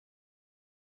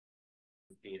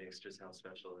Phoenix, just how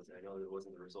special is it? I know it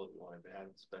wasn't the result you wanted, but how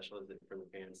special is it for the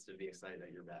fans to be excited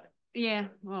that you're back? Yeah,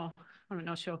 well, I'm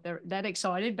not sure if they're that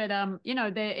excited, but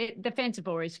the fans have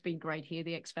always been great here.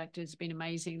 The X Factor has been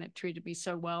amazing. They've treated me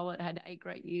so well. I had 8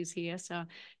 great years here, so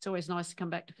it's always nice to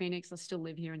come back to Phoenix. I still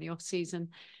live here in the off season.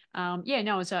 Yeah,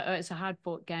 no, it's a hard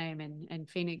fought game, and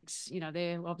Phoenix,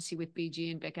 they're obviously with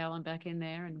BG and Beck Allen back in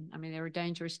there, and I mean they're a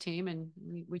dangerous team, and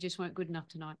we just weren't good enough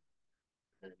tonight.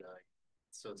 And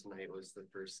so tonight was the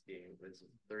first game. It was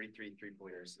 33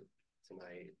 3-pointers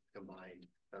tonight combined.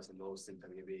 That was the most in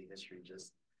WNBA history.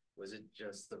 Was it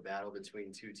just the battle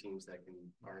between two teams that can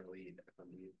are lead from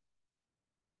the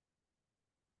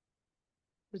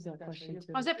Was that question?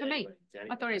 Was that for me?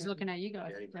 I thought he was looking at you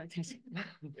guys.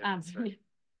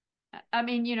 I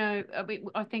mean,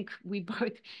 I think we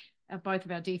both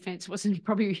of our defense wasn't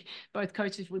probably, both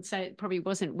coaches would say it probably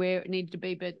wasn't where it needed to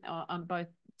be, but on both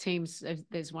teams,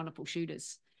 there's wonderful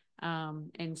shooters.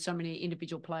 And so many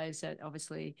individual players that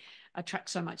obviously attract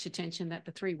so much attention that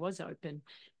the three was open.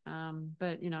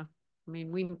 But, I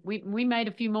mean, we made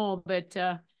a few more, but,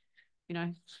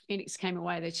 Phoenix came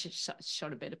away. They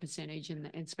shot a better percentage, and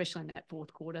especially in that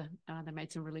fourth quarter, they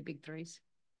made some really big threes.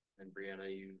 And Breanna,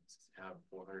 you have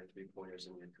 403 pointers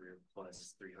in your career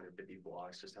plus 350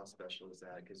 blocks. Just how special is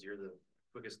that? Because you're the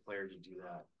quickest player to do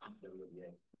that in the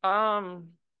NBA.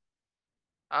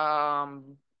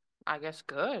 I guess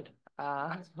good.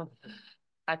 I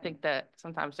think that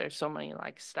sometimes there's so many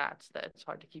like stats that it's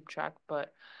hard to keep track,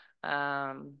 but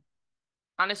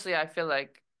honestly, I feel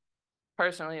like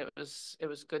personally it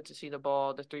was good to see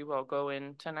the three ball go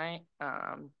in tonight.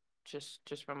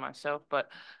 Just for myself, but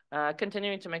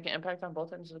continuing to make an impact on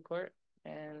both ends of the court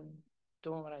and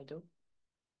doing what I do.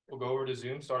 We'll go over to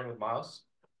Zoom, starting with Miles.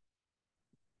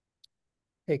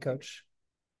 Hey, Coach.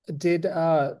 Did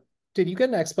you get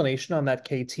an explanation on that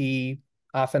KT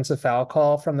offensive foul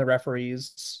call from the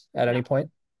referees at any point?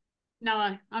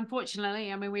 No,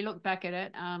 unfortunately. I mean, we looked back at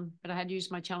it, but I had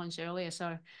used my challenge earlier,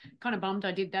 so kind of bummed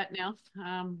I did that now,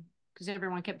 because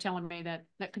everyone kept telling me that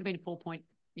could have been a 4-point,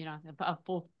 a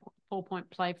 4-point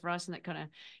play for us, and that kind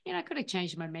of, could have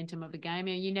changed the momentum of the game.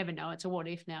 And you never know. It's a what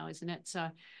if now, isn't it? So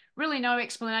really no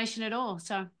explanation at all.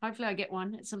 So hopefully I get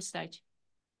one at some stage.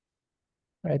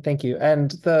 All right, thank you.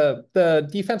 And the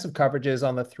defensive coverages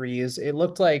on the threes, it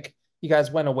looked like you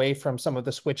guys went away from some of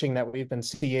the switching that we've been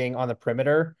seeing on the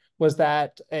perimeter. Was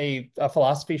that a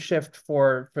philosophy shift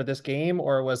for this game,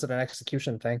 or was it an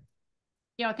execution thing?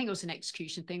 Yeah, I think it was an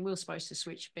execution thing. We were supposed to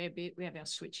switch a fair bit. We have our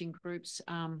switching groups.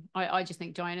 I just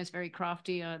think Diana's very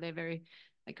crafty. We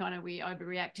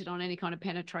overreacted on any kind of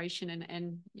penetration,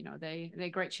 and they're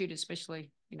great shooters,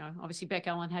 especially, obviously Beck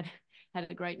Allen had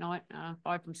a great night,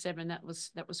 5 from 7. That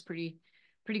was pretty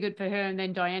good for her. And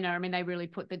then Diana, I mean, they really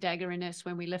put the dagger in us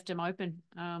when we left them open.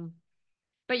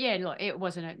 But yeah, look, it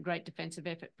wasn't a great defensive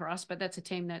effort for us, but that's a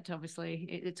team that obviously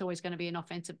it's always going to be an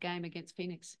offensive game against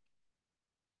Phoenix.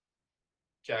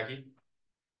 Jackie.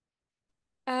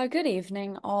 Good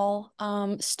evening, all.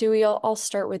 Stewie, I'll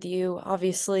start with you.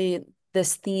 Obviously,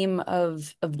 this theme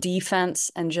of defense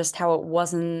and just how it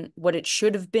wasn't what it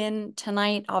should have been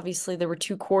tonight. Obviously, there were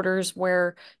 2 quarters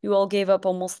where you all gave up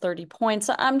almost 30 points.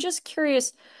 I'm just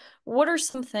curious, what are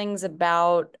some things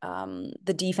about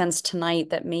the defense tonight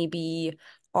that maybe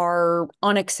are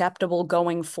unacceptable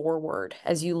going forward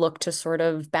as you look to sort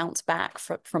of bounce back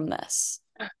from this?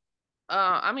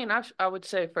 I mean, I would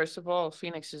say, first of all,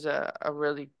 Phoenix is a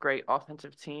really great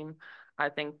offensive team. I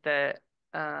think that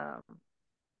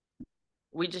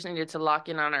we just needed to lock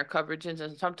in on our coverages,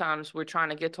 and sometimes we're trying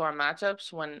to get to our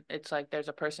matchups when it's like there's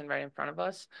a person right in front of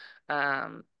us.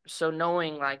 So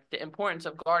knowing like the importance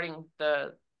of guarding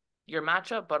your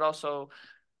matchup, but also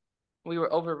we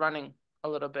were overrunning a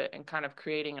little bit and kind of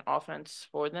creating an offense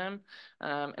for them.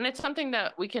 And it's something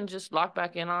that we can just lock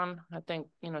back in on. I think,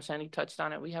 Sandy touched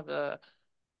on it. We have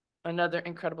another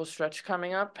incredible stretch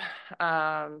coming up.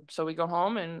 So we go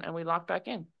home and we lock back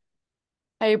in.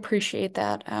 I appreciate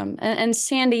that. And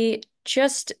Sandy,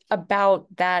 just about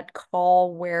that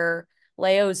call where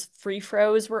Leo's free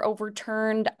throws were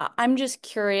overturned, I'm just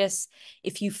curious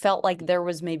if you felt like there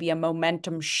was maybe a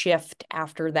momentum shift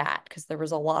after that, because there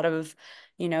was a lot of,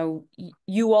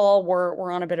 you all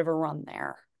were on a bit of a run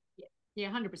there.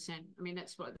 Yeah, 100%. I mean,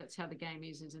 that's how the game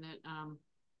is, isn't it?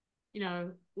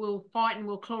 We'll fight and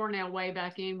we'll claw on our way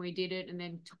back in. We did it, and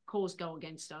then calls go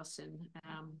against us, and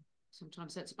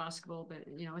sometimes that's basketball, but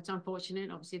it's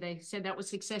unfortunate. Obviously, they said that was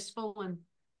successful, and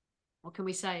what can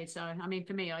we say? So, I mean,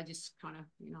 for me, I just kind of,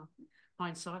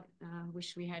 hindsight,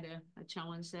 wish we had a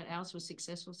challenge that ours was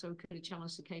successful, so we could have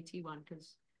challenged the KT one,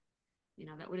 because,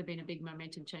 that would have been a big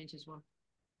momentum change as well.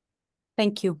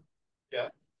 Thank you. Yeah.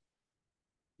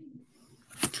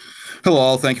 Hello,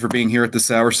 all. Thank you for being here at this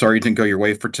hour. Sorry it didn't go your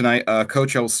way for tonight.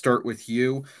 Coach, I will start with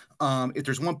you. If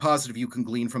there's one positive you can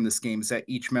glean from this game, is that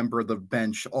each member of the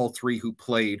bench, all three who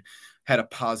played, had a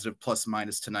positive plus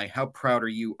minus tonight. How proud are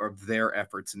you of their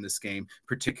efforts in this game,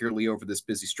 particularly over this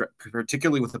busy stretch,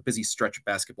 particularly with a busy stretch of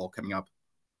basketball coming up?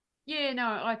 Yeah,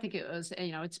 no, I think it was,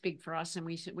 it's big for us, and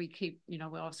we keep,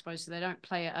 well, I suppose they don't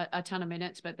play a ton of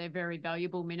minutes, but they're very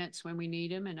valuable minutes when we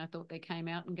need them. And I thought they came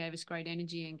out and gave us great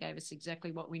energy and gave us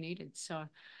exactly what we needed. So,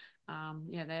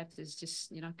 yeah, they have to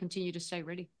just, continue to stay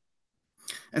ready.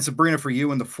 And Sabrina, for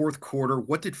you in the fourth quarter,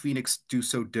 what did Phoenix do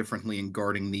so differently in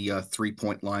guarding the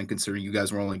 3-point line, considering you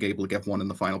guys were only able to get one in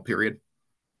the final period?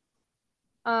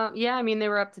 Yeah, I mean, they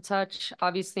were up to touch,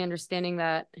 obviously understanding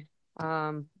that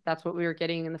that's what we were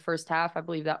getting in the first half. I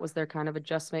believe that was their kind of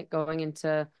adjustment going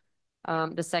into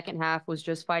the second half, was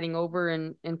just fighting over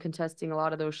and contesting a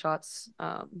lot of those shots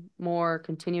more,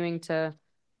 continuing to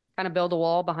kind of build a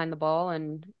wall behind the ball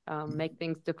and make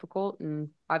things difficult. And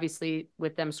obviously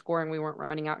with them scoring, we weren't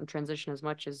running out in transition as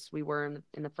much as we were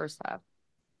in the first half.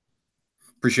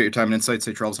 Appreciate your time and insight.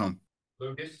 Safe travels home.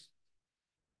 Lucas?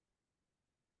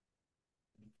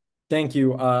 Thank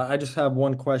you. I just have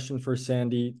one question for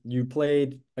Sandy. You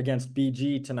played against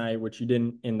BG tonight, which you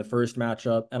didn't in the first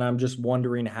matchup. And I'm just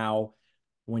wondering how,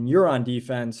 when you're on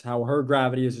defense, how her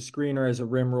gravity as a screener, as a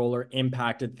rim roller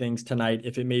impacted things tonight,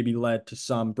 if it maybe led to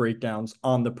some breakdowns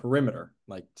on the perimeter,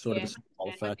 like sort of a small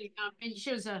effect. I think, and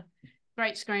she was a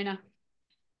great screener.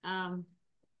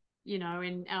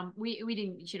 We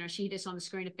didn't, she hit us on the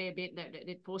screen a fair bit. That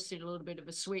it forced it a little bit of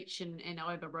a switch and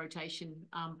over rotation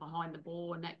behind the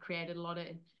ball, and that created a lot of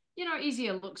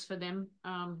easier looks for them,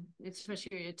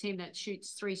 especially a team that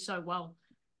shoots three so well.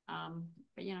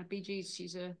 But BG's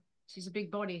she's a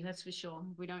big body, that's for sure.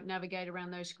 We don't navigate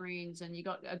around those screens, and you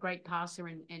got a great passer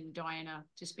in Diana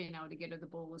just being able to get her the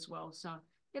ball as well. So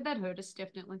yeah, that hurt us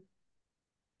definitely.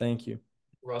 Thank you.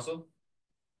 Russell?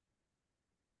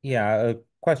 Yeah, a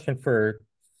question for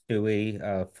Stewie.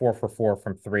 4 for 4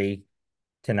 from 3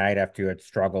 tonight after you had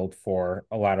struggled for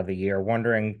a lot of the year.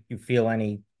 Wondering, you feel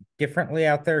any differently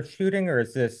out there shooting, or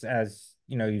is this, as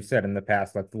you said in the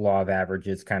past, like the law of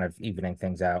averages kind of evening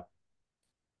things out?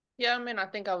 Yeah, I mean, I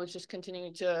think I was just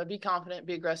continuing to be confident,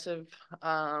 be aggressive.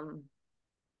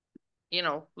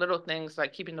 Little things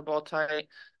like keeping the ball tight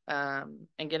and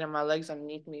getting my legs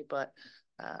underneath me. But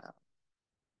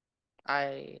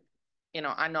I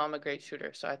know I'm a great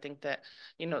shooter. So I think that,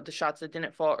 the shots that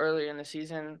didn't fall earlier in the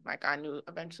season, like I knew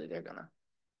eventually they're gonna.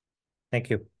 Thank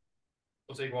you.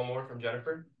 We'll take one more from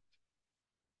Jennifer.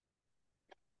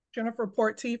 Jennifer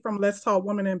Porty from Let's Talk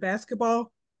Women in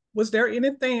Basketball. Was there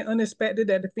anything unexpected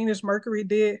that the Phoenix Mercury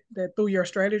did that threw your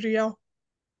strategy off?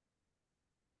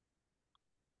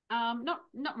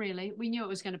 Not really. We knew it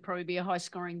was going to probably be a high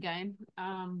scoring game.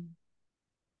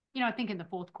 I think in the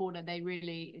fourth quarter they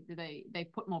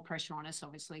put more pressure on us,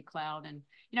 obviously, Cloud and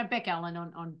Beck Allen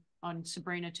on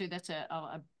Sabrina too. That's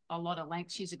a lot of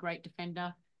length. She's a great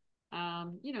defender.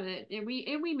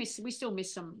 We still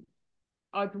miss some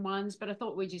open ones, but I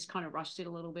thought we just kind of rushed it a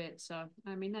little bit. So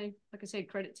I mean, like I said,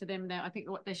 credit to them. I think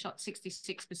they shot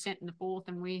 66% in the fourth,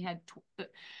 and we had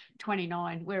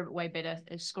 29. We're a way better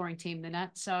scoring team than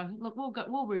that. So look, we'll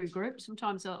regroup.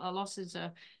 Sometimes our losses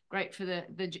are great for the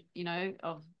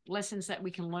of lessons that we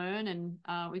can learn, and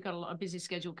we've got a busy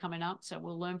schedule coming up, so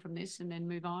we'll learn from this and then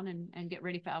move on and get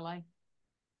ready for LA.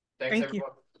 Thanks, Thank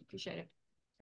everyone. Appreciate it.